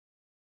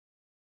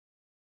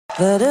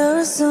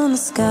Letters on the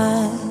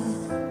sky,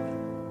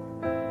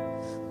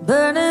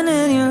 burning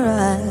in your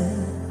eyes.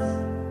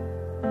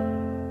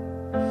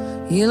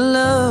 You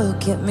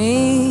look at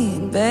me,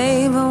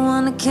 babe, I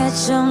wanna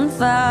catch on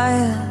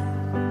fire.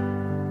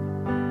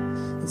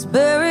 It's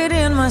buried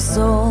in my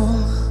soul,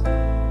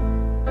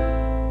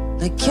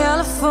 like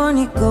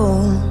California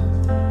gold.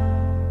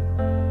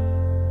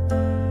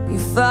 You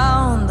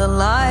found the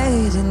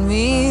light in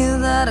me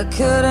that I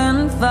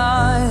couldn't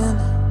find.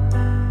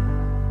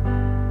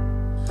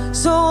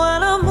 So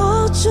when I'm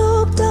all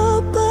choked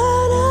up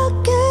but I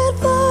can't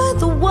find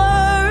the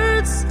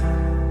words,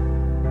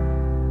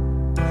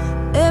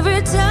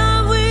 every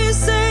time we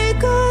say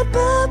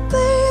goodbye,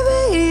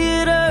 baby,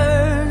 it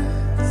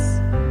hurts.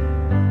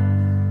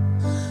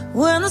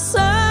 When the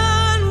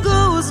sun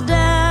goes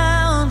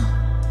down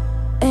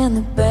and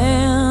the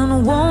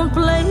band won't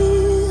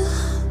play,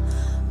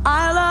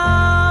 I'll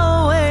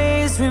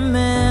always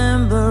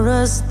remember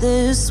us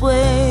this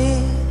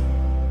way.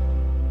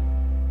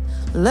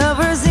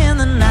 Lovers in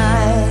the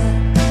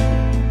night,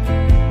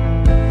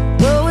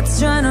 poets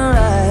trying to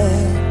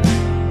write.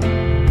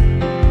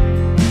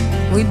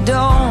 We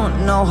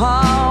don't know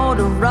how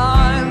to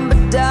rhyme,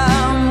 but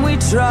damn, we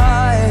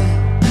try.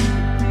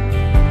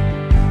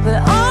 But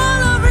all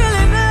I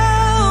really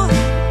know,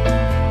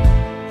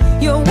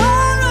 you're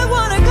where I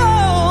wanna go.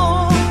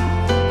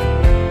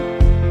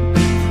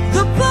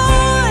 The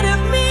part of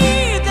me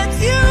that's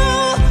you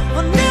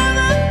will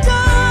never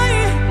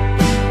die.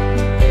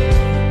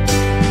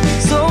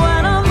 So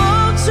when I'm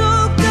all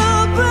choked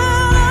up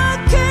and I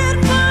can't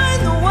find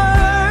the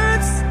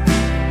words,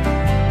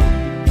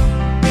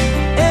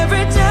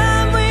 every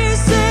time we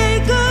say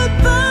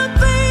goodbye,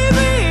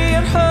 baby,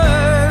 it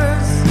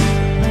hurts.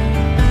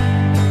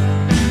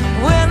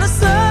 When the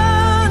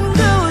sun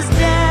goes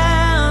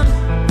down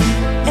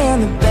and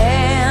the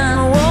band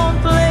won't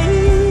play,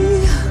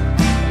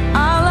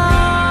 I'll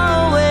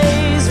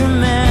always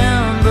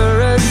remember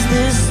us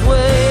this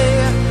way.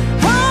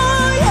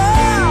 Oh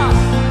yeah,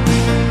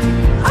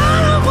 I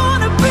don't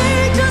wanna be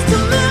just a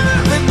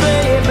memory,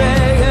 baby.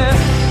 Yeah.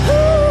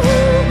 Ooh,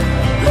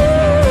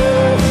 ooh,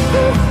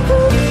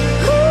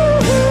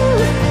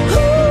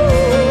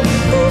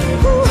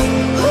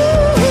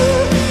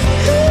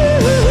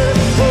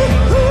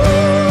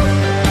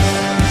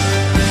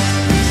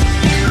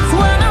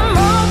 when I'm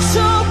all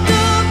choked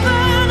up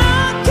and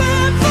I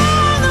can't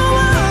find the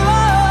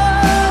words,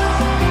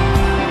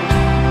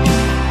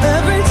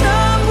 every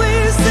time we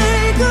say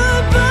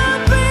goodbye,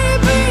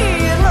 baby,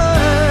 it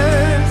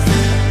hurts.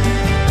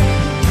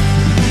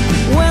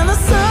 When the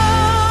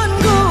sun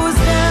goes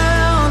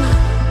down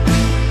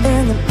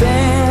and the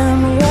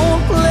band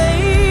won't play,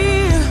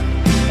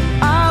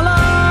 I'll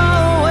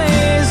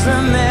always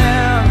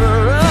remember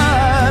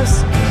us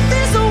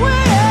this way.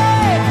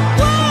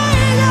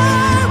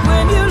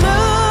 When you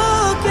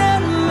look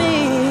at me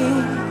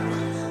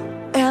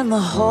and the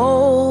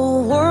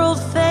whole world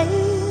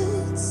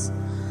fades,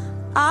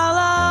 I'll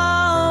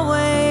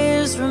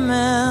always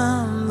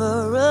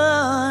remember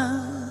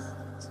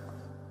us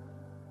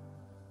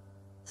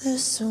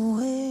this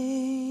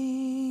way.